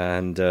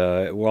 And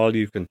while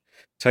you can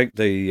take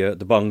the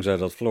bungs out of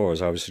the floor,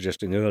 as I was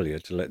suggesting earlier,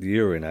 to let the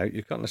urine out,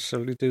 you can't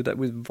necessarily do that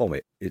with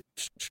vomit.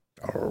 It's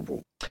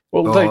horrible.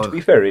 Well, though, to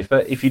be fair,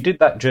 if you did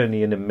that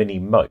journey in a mini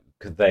moke,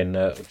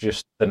 then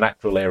just the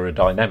natural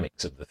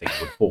aerodynamics of the thing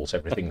would force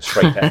everything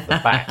straight out the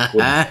back,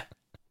 wouldn't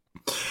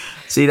it?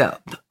 See, that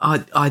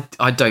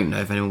I don't know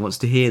if anyone wants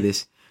to hear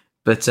this,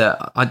 but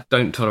I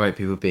don't tolerate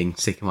people being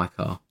sick in my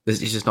car. It's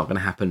just not going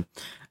to happen.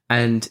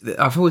 And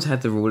I've always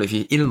had the rule, if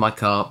you're in my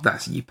car,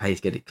 that's what you pay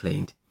to get it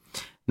cleaned.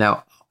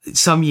 Now,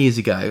 some years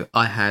ago,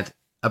 I had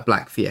a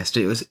black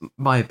Fiesta. It was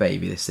my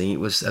baby, this thing.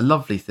 It was a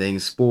lovely thing,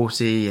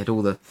 sporty, had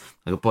all the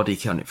body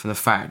kit on it from the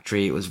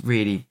factory. It was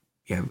really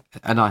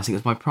a nice thing. It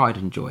was my pride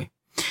and joy.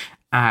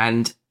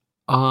 And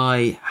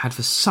I had,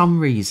 for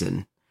some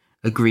reason,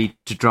 agreed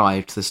to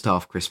drive to the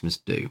staff Christmas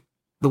do.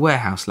 The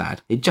warehouse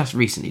lad, he'd just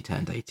recently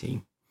turned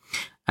 18.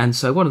 And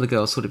so one of the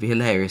girls thought it'd be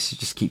hilarious to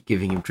just keep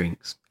giving him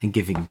drinks and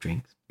giving him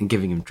drinks and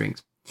giving him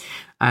drinks.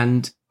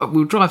 And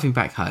we were driving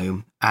back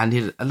home, and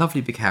he had a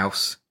lovely big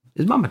house.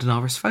 His mum had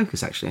an RS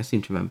Focus, actually, I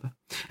seem to remember.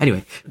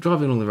 Anyway,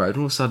 driving along the road,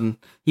 all of a sudden,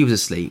 he was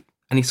asleep,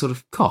 and he sort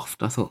of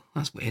coughed. I thought,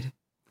 that's weird. And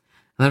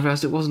then I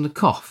realised it wasn't a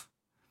cough.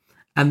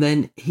 And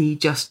then he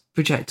just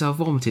projectile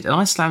vomited. And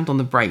I slammed on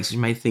the brakes, which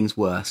made things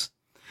worse.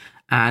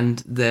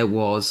 And there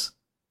was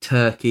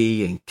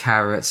turkey and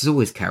carrots. There's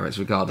always carrots,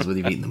 regardless of whether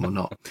you've eaten them or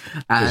not.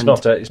 And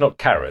It's not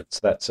carrots.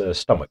 That's a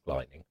stomach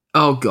lining.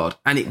 Oh God!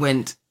 And it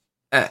went.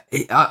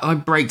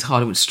 I braked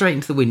hard. It went straight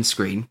into the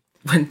windscreen.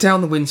 Went down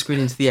the windscreen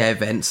into the air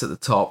vents at the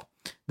top.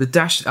 The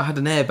dash. I had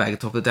an airbag at the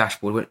top of the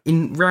dashboard. Went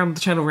in round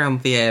the channel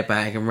round the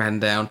airbag and ran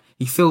down.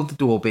 He filled the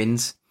door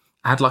bins.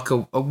 I had like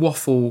a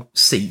waffle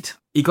seat.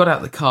 He got out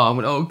of the car and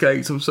went, "Oh,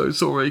 Gates, I'm so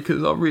sorry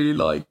because I really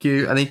like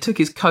you." And he took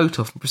his coat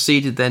off and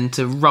proceeded then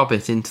to rub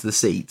it into the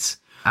seats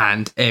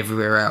and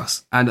everywhere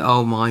else. And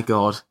oh my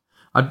God,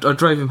 I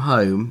drove him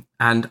home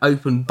and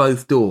opened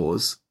both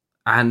doors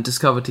and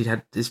discovered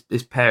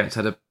his parents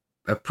had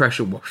a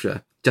pressure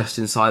washer just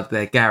inside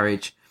their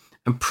garage,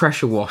 and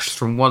pressure washed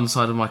from one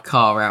side of my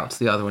car out to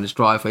the other on his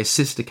driveway. His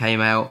sister came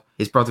out,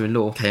 his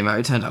brother-in-law came out,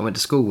 it turned out I went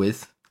to school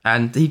with,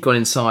 and he'd gone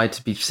inside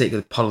to be sick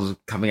with puddles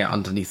coming out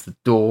underneath the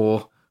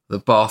door, the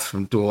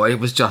bathroom door. It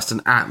was just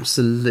an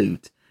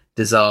absolute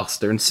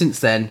disaster. And since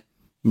then,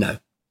 no.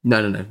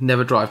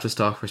 Never drive to a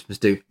Star Christmas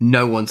do.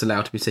 No one's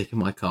allowed to be sick in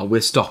my car. We're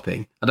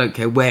stopping. I don't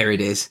care where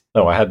it is.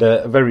 No, I had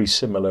a very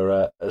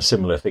similar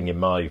thing in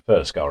my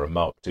first car, a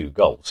Mark II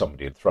Golf.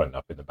 Somebody had thrown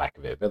up in the back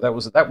of it, but that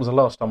was the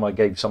last time I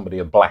gave somebody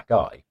a black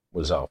eye.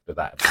 Was after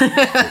that.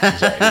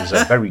 It was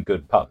a very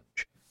good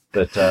punch.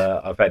 But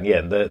I found,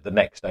 the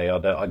next day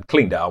I'd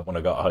cleaned it up when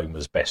I got home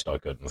as best I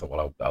could, and thought,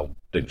 well, I'll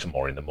do some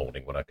more in the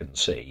morning when I can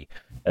see.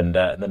 And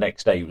the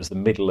next day it was the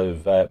middle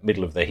of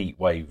the heat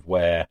wave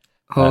where.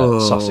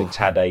 Sussex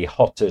had a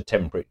hotter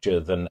temperature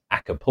than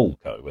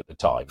Acapulco at the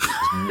time.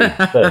 It was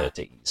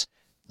mid-30s.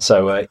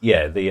 So,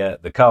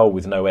 the car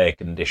with no air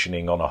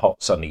conditioning on a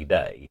hot sunny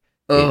day,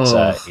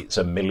 it's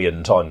a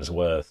million times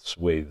worse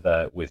with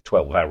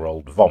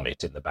 12-hour-old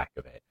vomit in the back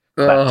of it.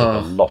 That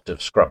took a lot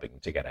of scrubbing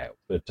to get out.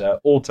 But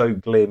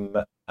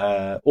Autoglim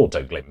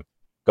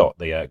got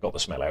the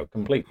smell out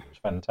completely. It was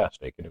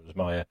fantastic, and it was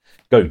my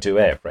go-to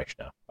air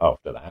freshener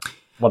after that.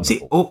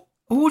 Wonderful.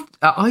 See,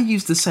 I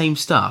used the same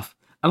stuff,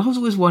 and I was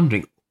always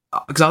wondering,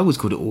 because I always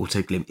called it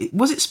Autoglim.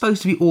 Was it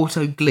supposed to be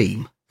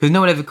Autogleam? Because no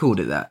one ever called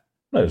it that.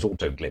 No, it was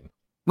Autoglim.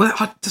 Well,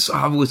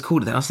 I've always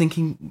called it that. I was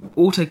thinking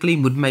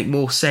Autogleam would make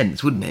more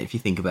sense, wouldn't it, if you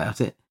think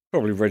about it?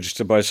 Probably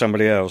registered by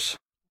somebody else.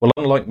 Well,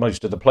 unlike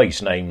most of the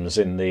place names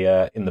in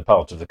the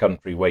part of the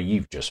country where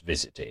you've just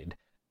visited,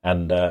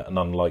 and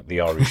unlike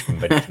the Irish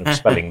convention of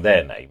spelling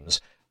their names,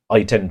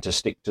 I tend to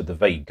stick to the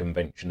vague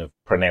convention of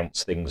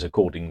pronounce things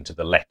according to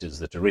the letters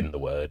that are in the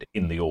word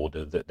in the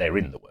order that they're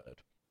in the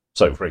word.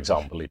 So, for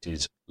example, it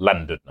is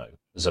Llandudno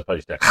as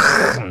opposed to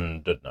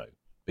Llandudno,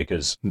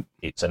 because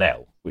it's an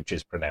L, which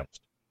is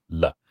pronounced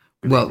L.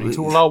 Well,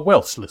 to all our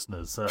Welsh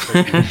listeners who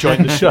enjoyed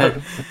the show.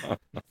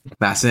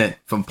 That's it.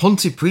 From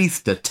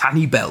Pontypridd to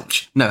Tanny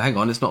Belch. No, hang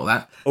on, it's not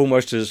that.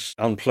 Almost as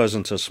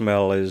unpleasant a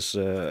smell as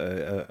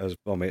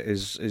vomit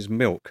is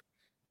milk.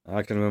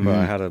 I can remember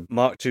I had a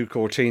Mark II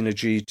Cortina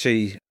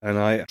GT, and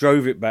I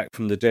drove it back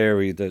from the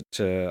dairy that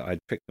I'd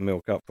picked the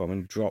milk up from,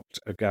 and dropped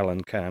a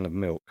gallon can of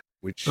milk,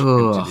 which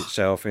emptied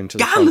itself into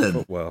the front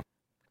footwell.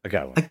 A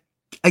gallon.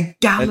 A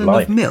gallon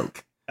of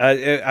milk?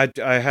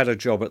 I had a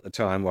job at the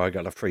time where I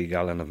got a free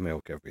gallon of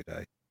milk every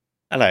day.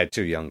 And I had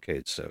 2 young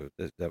kids, so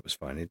that was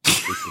fine. It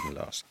didn't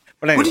last.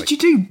 But anyway. What did you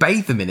do?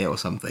 Bathe them in it or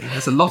something?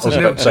 There's a lot of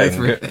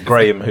milk.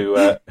 Graham,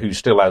 who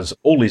still has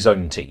all his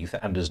own teeth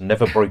and has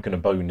never broken a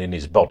bone in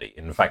his body.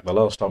 In fact, the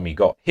last time he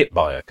got hit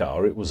by a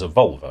car, it was a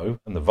Volvo,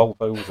 and the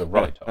Volvo was a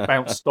write-off.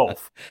 Bounced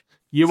off.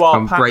 You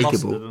are Pat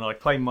Unbreakable. Mustard, and I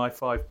claim my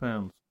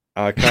 £5.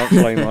 I can't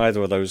blame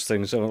either of those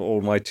things,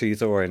 all my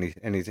teeth or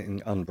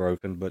anything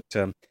unbroken. But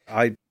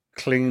I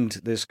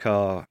cleaned this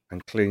car,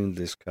 and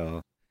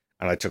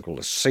I took all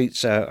the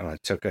seats out, and I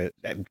took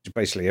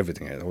basically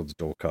everything out, all the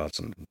door cards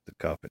and the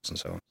carpets and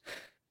so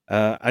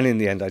on. And in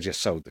the end, I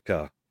just sold the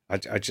car.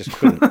 I just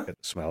couldn't get the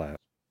smell out.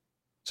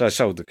 So I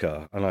sold the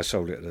car, and I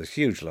sold it at a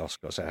huge loss,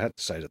 because I had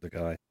to say to the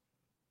guy,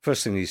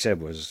 first thing he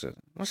said was,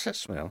 "What's that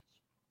smell?"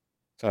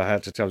 So I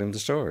had to tell him the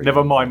story.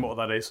 Never mind what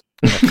that is.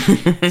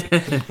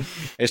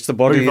 It's the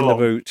body in the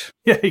boot.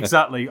 Yeah,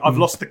 exactly. I've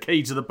lost the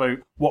key to the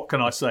boot. What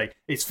can I say?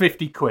 It's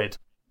 50 quid.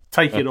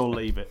 Take it or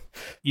leave it.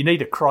 You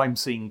need a crime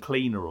scene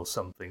cleaner or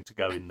something to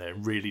go in there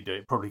and really do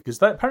it properly,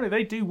 because apparently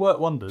they do work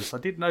wonders. I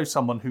did know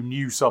someone who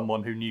knew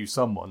someone who knew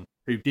someone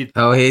who did.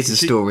 Oh, here's the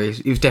story.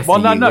 It was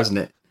definitely you, wasn't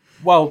it?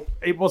 Well,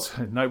 it was.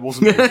 No, it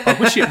wasn't. I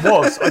wish it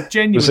was. I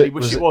genuinely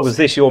wish it was. Was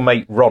this your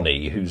mate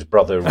Ronnie, whose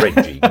brother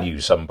Reggie knew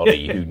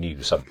somebody who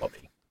knew somebody?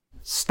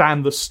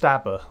 Stan the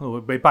Stabber. Oh,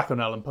 we're back on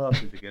Alan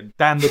Partridge again.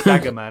 Dan the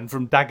Dagger Man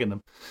from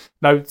Dagenham.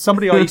 No,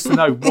 somebody I used to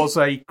know was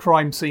a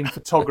crime scene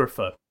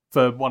photographer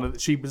for one of the.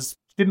 She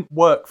didn't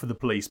work for the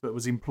police, but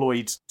was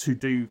employed to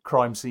do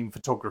crime scene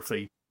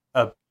photography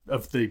of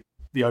the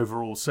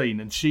overall scene.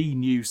 And she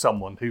knew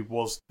someone who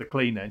was the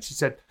cleaner, and she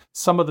said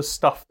some of the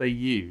stuff they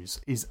use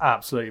is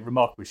absolutely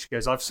remarkable. She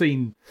goes, I've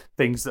seen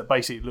things that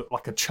basically look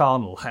like a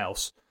charnel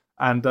house.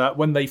 And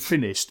when they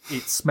finished,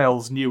 it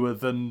smells newer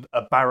than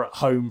a Barrett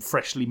home,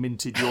 freshly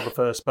minted. You're the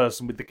first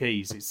person with the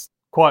keys. It's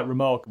quite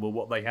remarkable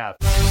what they have.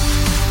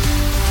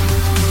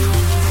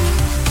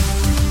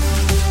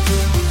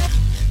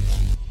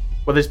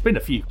 Well, there's been a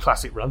few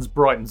classic runs.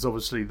 Brighton's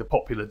obviously the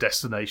popular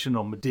destination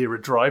on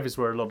Madeira Drive, is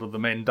where a lot of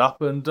them end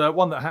up. And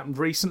one that happened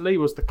recently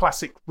was the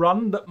classic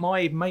run that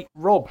my mate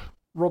Rob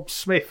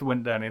Smith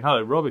went down in.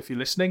 Hello, Rob, if you're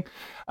listening.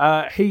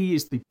 He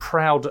is the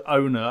proud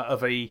owner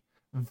of a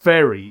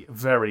very,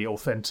 very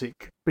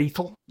authentic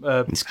Beetle.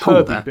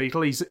 Herbie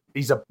Beetle.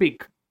 He's a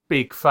big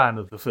fan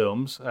of the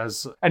films,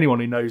 as anyone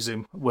who knows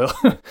him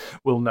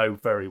will know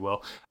very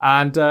well.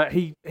 And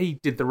he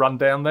did the run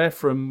down there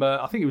from,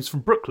 I think it was from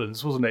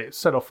Brooklands, wasn't it?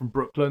 Set off from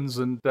Brooklands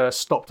and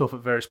stopped off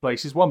at various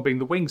places, one being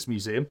the Wings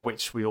Museum,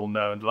 which we all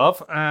know and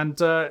love. And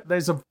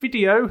there's a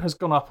video has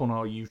gone up on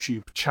our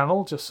YouTube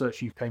channel. Just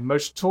search UK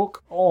Motor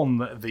Talk on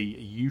the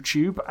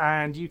YouTube,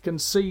 and you can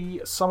see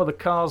some of the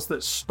cars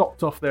that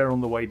stopped off there on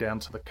the way down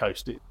to the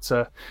coast. It's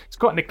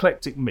quite an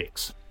eclectic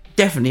mix.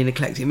 Definitely an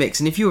eclectic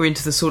mix, and if you're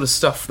into the sort of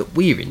stuff that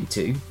we're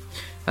into,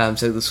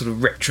 so the sort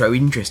of retro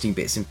interesting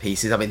bits and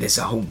pieces, I mean there's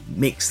a whole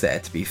mix there,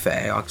 to be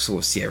fair. I saw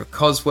a Sierra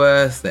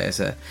Cosworth, there's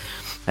an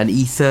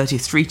E30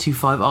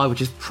 325i,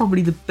 which is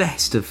probably the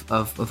best of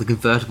the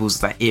convertibles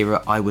of that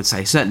era, I would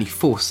say, certainly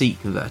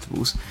 4-seat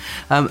convertibles.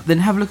 Then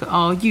have a look at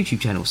our YouTube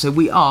channel. So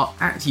we are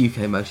at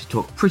UK Motor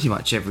Talk pretty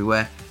much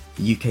everywhere.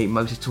 UK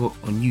Motor Talk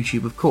on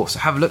YouTube, of course. So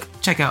have a look,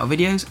 check out our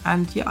videos,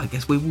 and yeah, I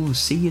guess we will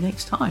see you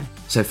next time.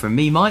 So from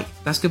me, Mike,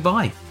 that's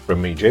goodbye.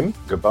 From me, Jim,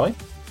 goodbye.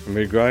 From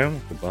me,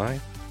 Graham, goodbye.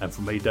 And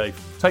from me, Dave.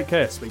 Take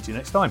care. Speak to you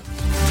next time.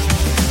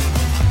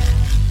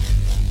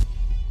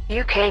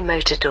 UK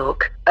Motor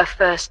Talk, a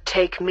First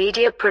Take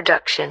Media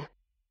production.